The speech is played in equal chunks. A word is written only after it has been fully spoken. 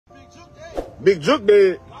Big Jook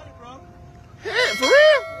dead. Hey, for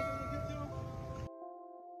real?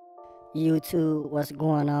 YouTube, what's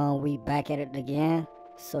going on? We back at it again.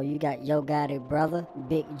 So you got Yo Gotti brother,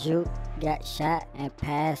 Big Jook, got shot and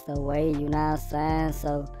passed away, you know what I'm saying?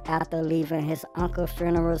 So after leaving his uncle's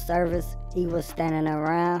funeral service, he was standing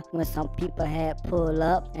around when some people had pulled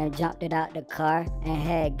up and jumped it out the car and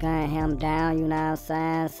had gunned him down, you know what I'm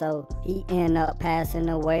saying? So he ended up passing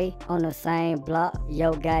away on the same block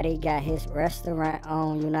Yo Gotti got his restaurant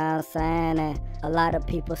on, you know what I'm saying? And a lot of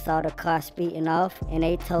people saw the car speeding off and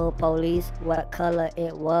they told police what color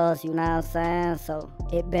it was, you know what I'm saying? So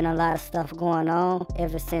it been a lot of stuff going on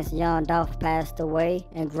ever since young Dolph passed away,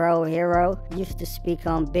 and Grove Hero used to speak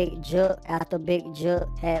on Big Jook after Big Jook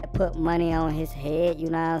had put money on his head, you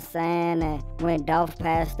know what I'm saying? And when Dolph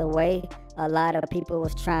passed away, a lot of people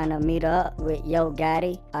was trying to meet up with Yo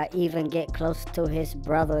Gotti or even get close to his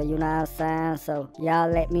brother, you know what I'm saying? So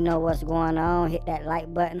y'all let me know what's going on. Hit that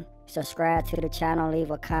like button. Subscribe to the channel,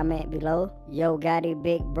 leave a comment below. Yo Gotti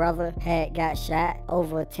big brother had got shot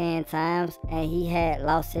over 10 times and he had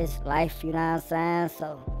lost his life, you know what I'm saying?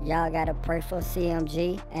 So y'all gotta pray for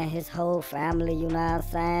CMG and his whole family, you know what I'm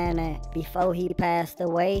saying? And before he passed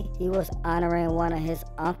away, he was honoring one of his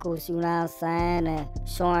uncles, you know what I'm saying? And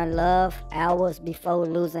showing love hours before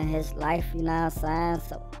losing his life, you know what I'm saying?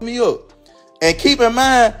 So me up. And keep in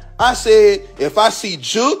mind, I said, if I see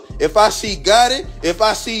Jook, if I see Gotti, if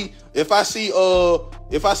I see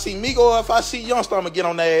Migo, or if I see Youngster, I'ma get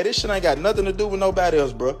on that ass. This shit ain't got nothing to do with nobody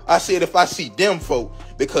else, bro. I said if I see them folk,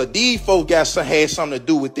 because these folk had something to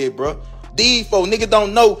do with it, bro. These folk, nigga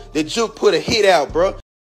don't know that Jook put a hit out, bro.